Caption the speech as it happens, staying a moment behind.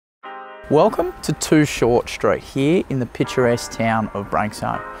Welcome to 2 Short Street here in the picturesque town of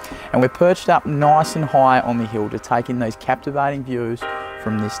Branxholm, and we're perched up nice and high on the hill to take in these captivating views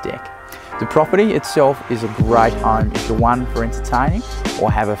from this deck. The property itself is a great home if you're one for entertaining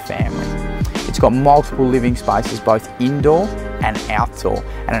or have a family. It's got multiple living spaces both indoor and outdoor,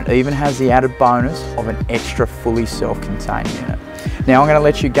 and it even has the added bonus of an extra fully self-contained unit. Now I'm going to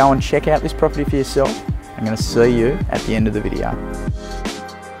let you go and check out this property for yourself. I'm going to see you at the end of the video.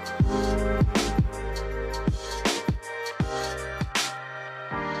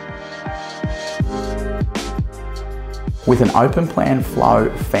 With an open plan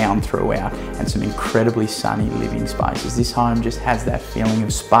flow found throughout and some incredibly sunny living spaces, this home just has that feeling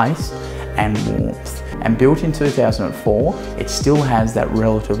of space and warmth. And built in 2004, it still has that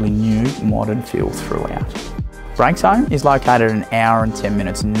relatively new modern feel throughout. Branxholm is located an hour and 10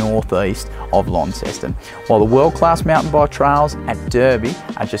 minutes northeast of Launceston, while the world-class mountain bike trails at Derby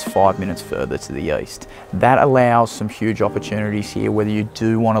are just 5 minutes further to the east. That allows some huge opportunities here, whether you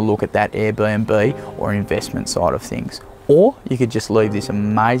do want to look at that Airbnb or investment side of things. Or you could just leave this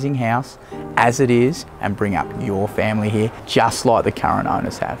amazing house as it is and bring up your family here, just like the current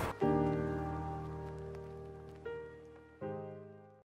owners have.